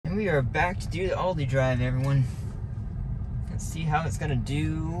And we are back to do the Aldi drive, everyone. Let's see how it's gonna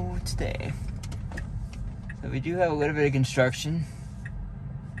do today. So we do have a little bit of construction.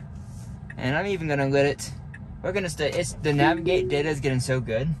 And I'm even gonna let it, we're gonna stay, the navigate data is getting so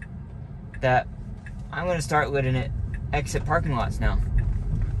good that I'm gonna start letting it exit parking lots now.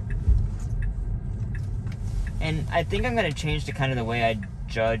 And I think I'm gonna change the kind of the way I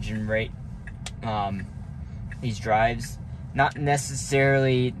judge and rate these drives. Not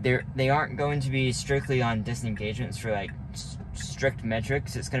necessarily, they aren't going to be strictly on disengagements for like strict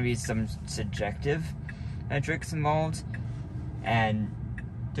metrics. It's going to be some subjective metrics involved. And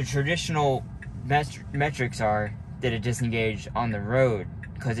the traditional metrics are, did it disengage on the road?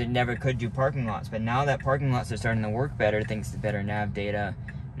 Because it never could do parking lots. But now that parking lots are starting to work better, thanks to better nav data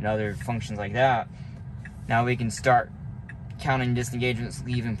and other functions like that, now we can start counting disengagements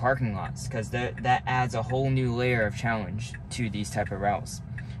leaving parking lots, because that adds a whole new layer of challenge to these type of routes.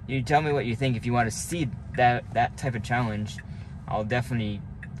 You tell me what you think. If you want to see that type of challenge, I'll definitely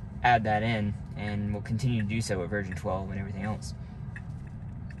add that in, and we'll continue to do so with version 12 and everything else.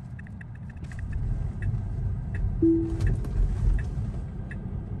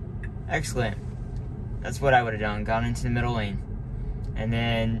 Excellent. That's what I would have done, gone into the middle lane. And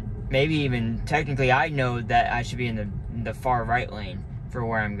then maybe even, technically I know that I should be in the far right lane for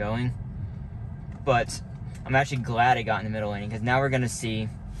where I'm going. But I'm actually glad I got in the middle lane, because now we're going to see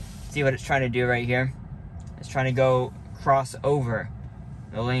what it's trying to do right here. It's trying to go cross over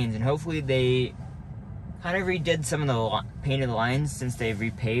the lanes, and hopefully they kind of redid some of the painted lines since they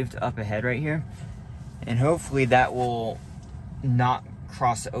repaved up ahead right here. And hopefully that will not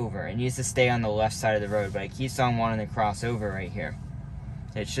cross over. It needs to stay on the left side of the road, but it keeps on wanting to cross over right here.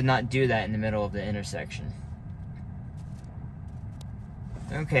 It should not do that in the middle of the intersection.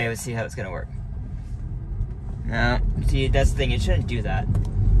 Okay, let's see how it's gonna work. Now, see, that's the thing, it shouldn't do that.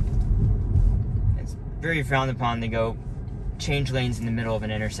 It's very frowned upon to go change lanes in the middle of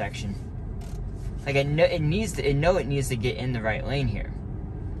an intersection. Like, it needs to get in the right lane here.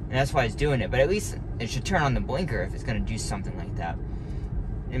 And that's why it's doing it, but at least it should turn on the blinker if it's gonna do something like that.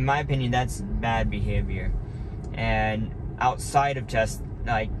 In my opinion, that's bad behavior. And outside of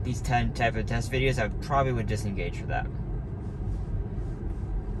like these 10 type of test videos, I probably would disengage for that.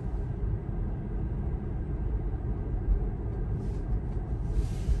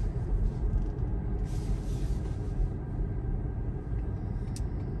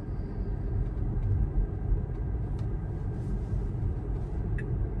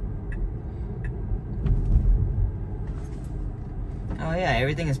 Oh yeah,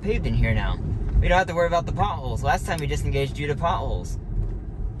 everything is paved in here now. We don't have to worry about the potholes. Last time we disengaged due to potholes.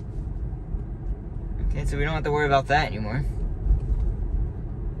 Okay, so we don't have to worry about that anymore.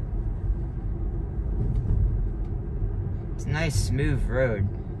 It's a nice, smooth road.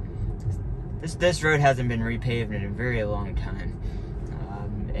 This road hasn't been repaved in a very long time.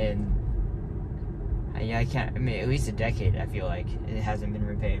 I mean, at least a decade, I feel like. It hasn't been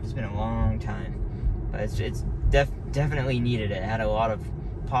repaved. It's been a long time. But it's definitely needed. It had a lot of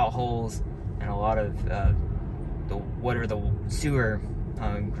potholes and a lot of the sewer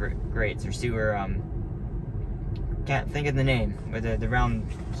grates or sewer, can't think of the name, with the round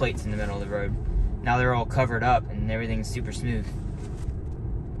plates in the middle of the road. Now they're all covered up and everything's super smooth.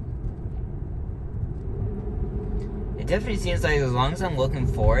 It definitely seems like as long as I'm looking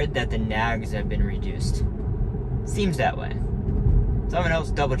forward that the nags have been reduced. Seems that way. Someone else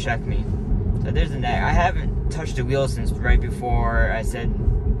double check me. So there's the nag. I haven't touched the wheel since right before I said,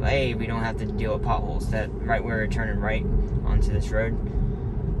 hey, we don't have to deal with potholes. That right where we're turning right onto this road.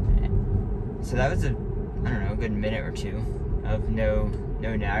 So that was a good minute or two of no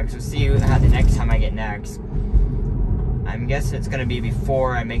nags. We'll see how the next time I get nags. I'm guessing it's gonna be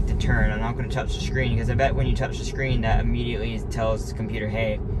before I make the turn. I'm not gonna touch the screen, because I bet when you touch the screen that immediately tells the computer,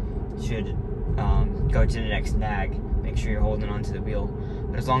 hey, you should go to the next nag. Make sure you're holding onto the wheel.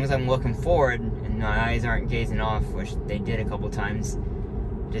 But as long as I'm looking forward and my eyes aren't gazing off, which they did a couple times,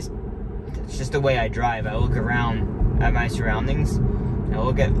 it's just the way I drive. I look around at my surroundings. I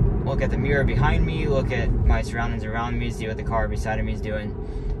look at the mirror behind me, look at my surroundings around me, see what the car beside of me is doing.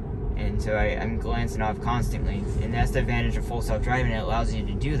 And so I'm glancing off constantly. And that's the advantage of full self-driving. It allows you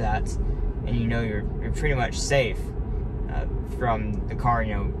to do that, and you know you're pretty much safe from the car.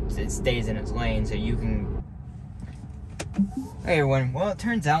 You know, it stays in its lane, so you can. Hey everyone, well, it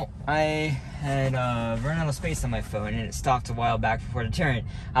turns out I had run out of space on my phone, and it stopped a while back before the turn.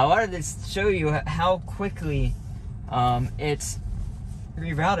 I wanted to show you how quickly it's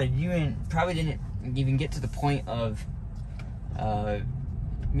rerouted. You probably didn't even get to the point of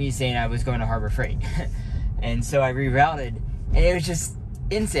me saying I was going to Harbor Freight. And so I rerouted, and it was just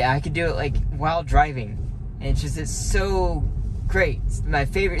insane. I could do it like while driving, and it's so great. It's my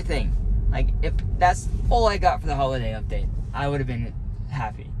favorite thing. Like, if that's all I got for the holiday update, I would have been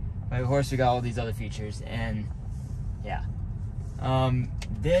happy. But of course, we got all these other features, and yeah.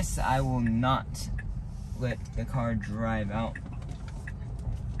 This I will not let the car drive out.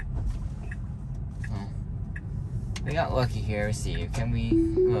 Oh. We got lucky here. Let's see. Can we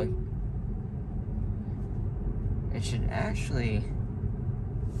look? It should actually.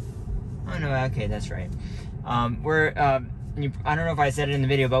 Oh no. Okay, that's right. I don't know if I said it in the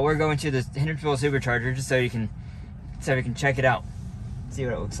video, but we're going to the Hendersonville Supercharger just so we can check it out, see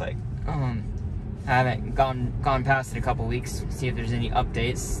what it looks like. I haven't gone past it a couple weeks, see if there's any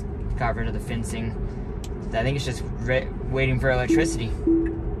updates. Got rid of the fencing. I think it's just waiting for electricity.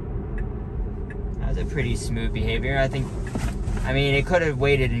 That was a pretty smooth behavior. I mean, it could have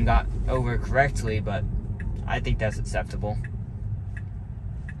waited and got over correctly, but I think that's acceptable.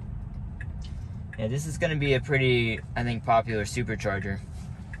 Yeah, this is going to be a pretty, I think, popular supercharger.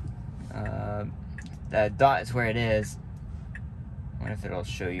 That dot is where it is. I wonder if it'll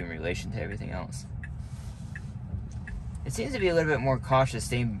show you in relation to everything else. It seems to be a little bit more cautious,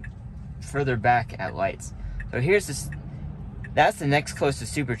 staying further back at lights. So here's this. That's the next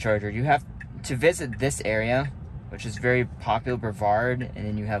closest supercharger. You have to visit this area, which is very popular, Brevard, and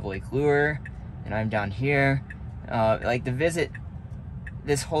then you have Lake Lure, and I'm down here. Like, to visit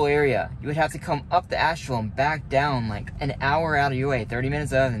this whole area, you would have to come up the Asheville and back down like an hour out of your way, 30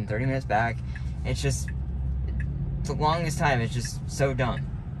 minutes up and 30 minutes back. It's just the longest time. It's just so dumb.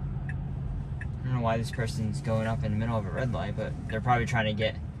 I don't know why this person's going up in the middle of a red light, but they're probably trying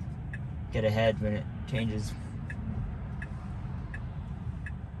to get ahead when it changes.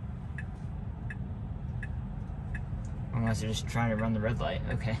 Unless they're just trying to run the red light.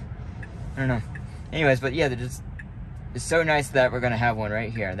 Okay, I don't know. Anyways, but yeah, it's so nice that we're gonna have one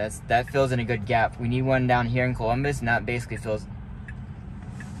right here. That fills in a good gap. We need one down here in Columbus, and that basically fills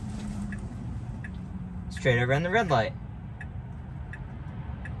straight over in the red light.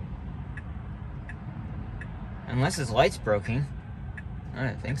 Unless his light's broken. I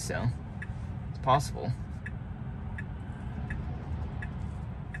don't think so. It's possible.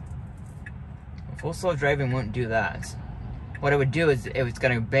 Full slow driving won't do that. What it would do is it's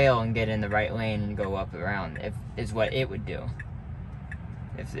going to bail and get in the right lane and go up around, is what it would do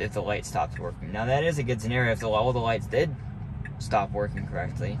if the light stops working. Now that is a good scenario if all the lights did stop working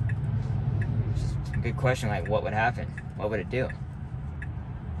correctly. It's a good question, like what would happen? What would it do?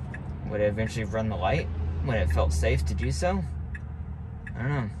 Would it eventually run the light when it felt safe to do so? I don't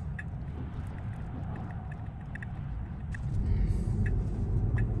know.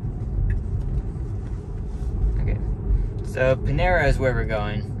 So Panera is where we're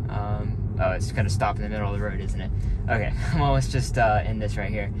going. Oh, it's gonna stop in the middle of the road, isn't it? Okay, well, let's just end this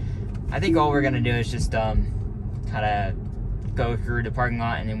right here. I think all we're gonna do is just kind of go through the parking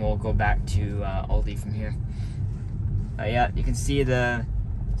lot, and then we'll go back to Aldi from here. Yeah, you can see the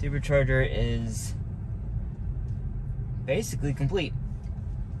supercharger is basically complete.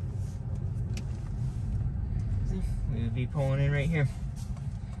 We would be pulling in right here.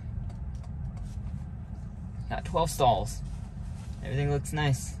 Got 12 stalls. Everything looks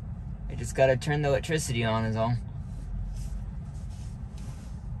nice. I just gotta turn the electricity on is all.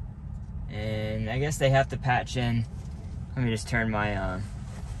 And I guess they have to patch in. Let me just turn my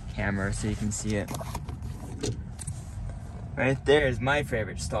camera so you can see it. Right there is my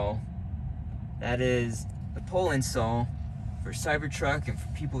favorite stall. That is the pull-in stall for Cybertruck and for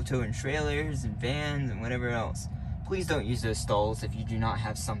people towing trailers and vans and whatever else. Please don't use those stalls if you do not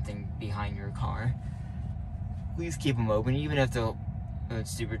have something behind your car. Please keep them open, even if the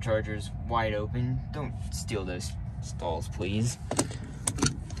supercharger's wide open. Don't steal those stalls, please.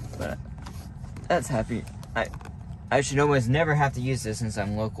 But that's happy. I should almost never have to use this since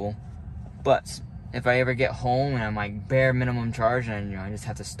I'm local. But if I ever get home and I'm like bare minimum charge and I just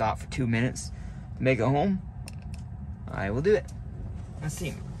have to stop for 2 minutes to make it home, I will do it. Let's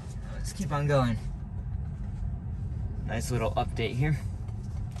see. Let's keep on going. Nice little update here.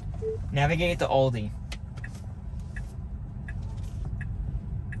 Navigate to Aldi.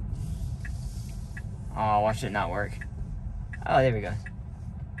 Oh, watch it not work. Oh, there we go.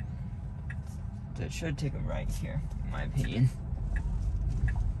 So it should take a right here, in my opinion.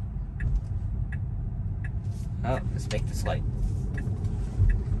 Oh, let's make this light.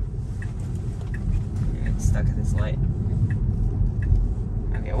 It's stuck at this light.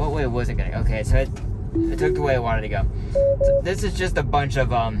 Okay, what way was it going? Okay, so it took the way I wanted to go. So this is just a bunch of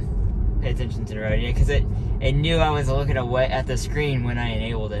pay attention to the road, yeah, because it knew I was looking at the screen when I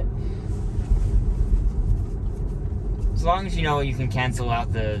enabled it. As long as you know you can cancel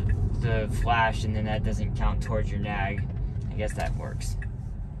out the flash and then that doesn't count towards your nag, I guess that works.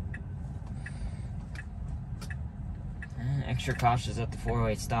 Extra cautious at the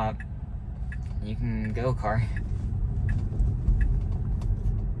 4-way stop. You can go, car.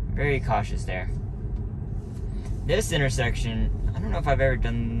 Very cautious there. This intersection, I don't know if I've ever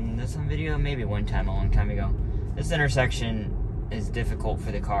done this on video, maybe one time a long time ago. This intersection is difficult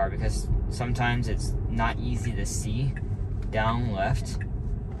for the car because sometimes it's not easy to see down left.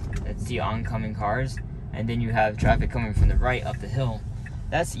 That's the oncoming cars, and then you have traffic coming from the right up the hill.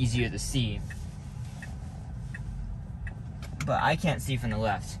 That's easier to see, but I can't see from the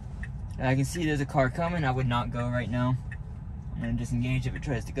left. And I can see there's a car coming. I would not go right now. I'm gonna disengage if it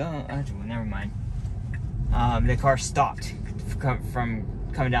tries to go. Actually, well, never mind. The car stopped from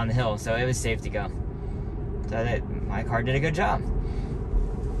coming down the hill, so it was safe to go. So my car did a good job.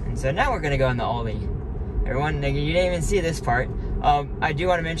 And so now we're gonna go in the Ollie. Everyone, you didn't even see this part. I do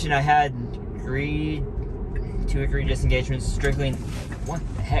want to mention I had 2 or 3 disengagements strictly. What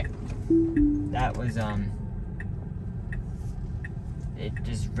the heck? That was it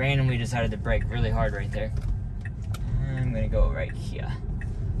just randomly decided to brake really hard right there. I'm gonna go right here.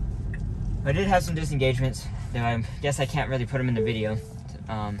 I did have some disengagements, though I guess I can't really put them in the video.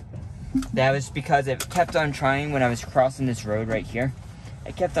 That was because it kept on trying when I was crossing this road right here.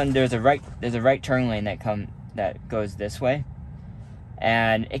 It kept on, there's a right turn lane that goes this way,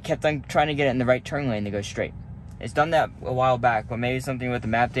 and it kept on trying to get it in the right turn lane to go straight. It's done that a while back, but maybe something with the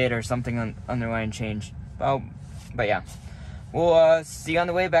map data or something on underlying changed. Well, but yeah, we'll see you on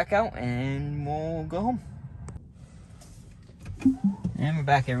the way back out, and we'll go home. And we're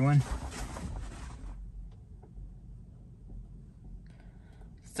back, everyone.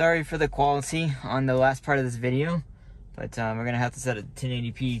 Sorry for the quality on the last part of this video, but we're gonna have to set it to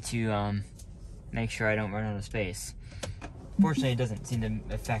 1080p to make sure I don't run out of space. Fortunately, it doesn't seem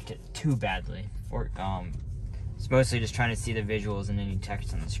to affect it too badly. It's mostly just trying to see the visuals and any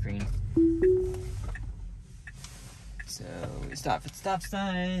text on the screen. So we stopped at the stop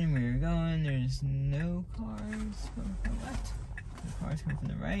sign, we're going, there's no cars coming from the left. No cars coming from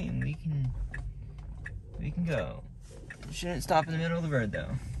the right, and we can go. Shouldn't stop in the middle of the road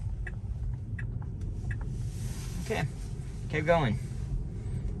though. Okay, keep going.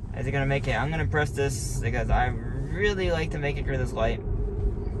 Is it gonna make it? I'm gonna press this because I really like to make it through this light.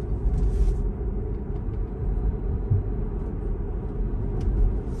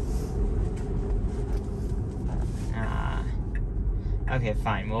 Okay,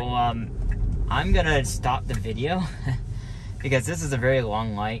 fine. Well, I'm gonna stop the video because this is a very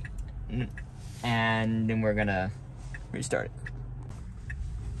long light, and then we're gonna restart it.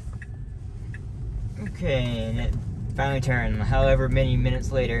 Okay, and it finally turned, however many minutes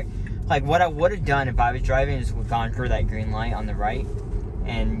later. Like, what I would have done if I was driving is gone through that green light on the right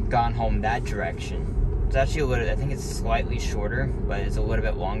and gone home that direction. It's actually a little, I think it's slightly shorter, but it's a little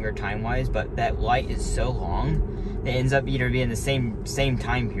bit longer time-wise, but that light is so long, it ends up either being the same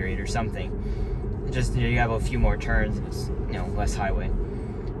time period or something. Just, you have a few more turns, it's, less highway.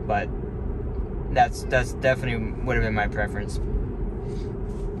 But that's definitely would have been my preference.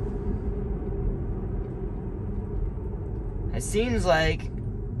 It seems like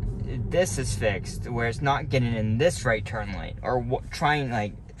this is fixed, where it's not getting in this right turn lane, or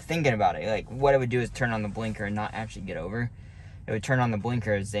thinking about it. Like, what it would do is turn on the blinker and not actually get over. It would turn on the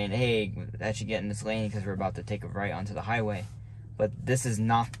blinker saying, hey, actually get in this lane because we're about to take a right onto the highway. But this is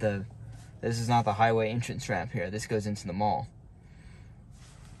not the highway entrance ramp here. This goes into the mall.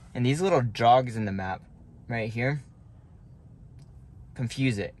 And these little jogs in the map right here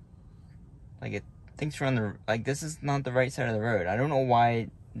confuse it. Like, it thinks we're on the, like, this is not the right side of the road. I don't know why.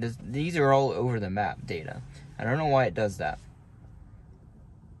 These are all over the map data. I don't know why it does that.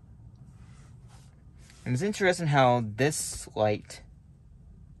 And it's interesting how this light,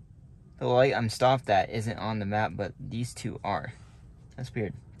 the light I'm stopped at, isn't on the map, but these two are. That's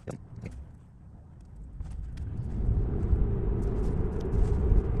weird.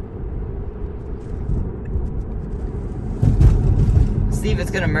 See if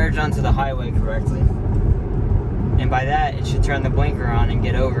it's gonna merge onto the highway correctly. And by that, it should turn the blinker on and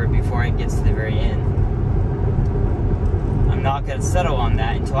get over before it gets to the very end. I'm not gonna settle on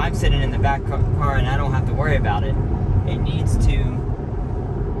that until I'm sitting in the back car and I don't have to worry about it. It needs to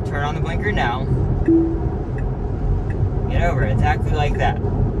turn on the blinker now, get over it, exactly like that.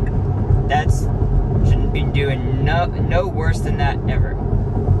 That's, shouldn't be doing no worse than that ever.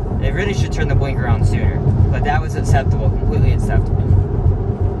 They really should turn the blinker on sooner, but that was acceptable, completely acceptable.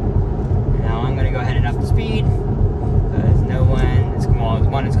 Now I'm gonna go ahead and up the speed, because no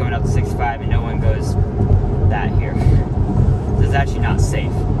one, it's going up to 65 and no one goes that here. it's actually not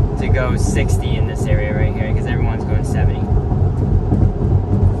safe to go 60 in this area right here because everyone's going 70.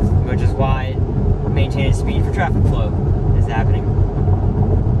 Which is why maintaining speed for traffic flow is happening.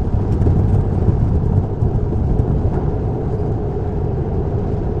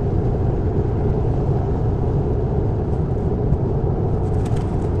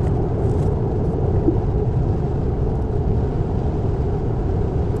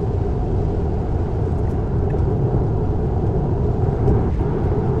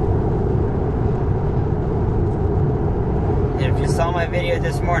 Saw my video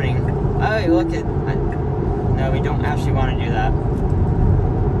this morning. Oh, look at... No, we don't actually want to do that.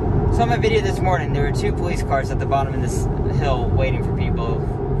 Saw my video this morning. There were 2 police cars at the bottom of this hill waiting for people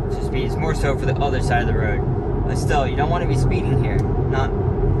to speed. It's more so for the other side of the road. But still, you don't want to be speeding here. Not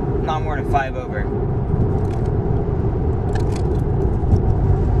more than 5 over.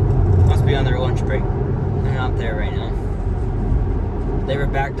 Must be on their lunch break. They're not there right now. They were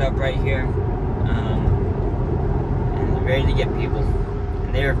backed up right here. Ready to get people.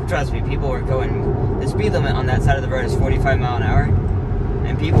 And they were, trust me, people were going, the speed limit on that side of the road is 45 mile an hour,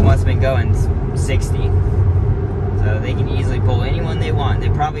 and people must have been going 60. So they can easily pull anyone they want. They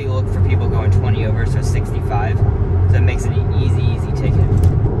probably look for people going 20 over, so 65. So it makes it an easy ticket.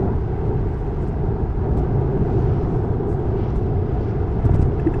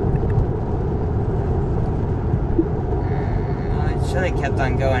 I should have kept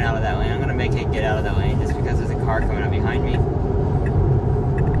on going out of that lane. I'm gonna make it get out of that lane just because there's a car coming up behind me.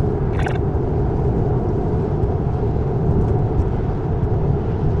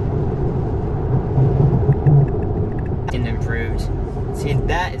 And improved. See,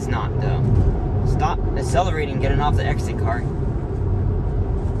 that is not though. Stop accelerating, getting off the exit car.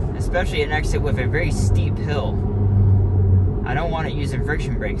 Especially an exit with a very steep hill. I don't want it using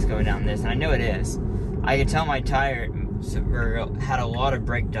friction brakes going down this, and I know it is. I could tell my tire had a lot of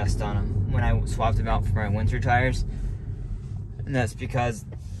brake dust on them when I swapped them out for my winter tires, and that's because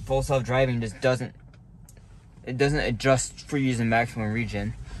full self-driving just doesn't adjust for using maximum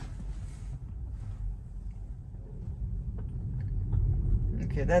regen.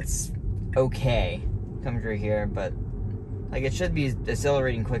 Okay, that's okay coming through here, but like it should be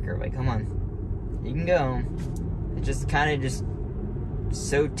accelerating quicker. Like, come on, you can go. It just kind of just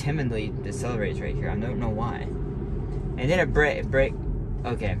so timidly decelerates right here. I don't know why. And then it brake.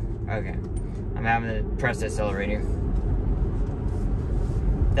 Okay. I'm having to press the accelerator.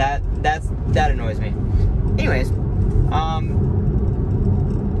 That annoys me. Anyways,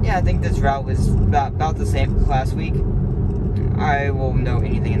 yeah, I think this route was about the same as last week. I will note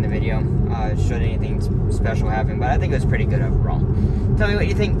anything in the video, should anything special happen, but I think it was pretty good overall. Tell me what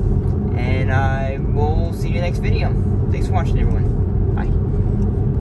you think, and I will see you next video. Thanks for watching, everyone. Bye.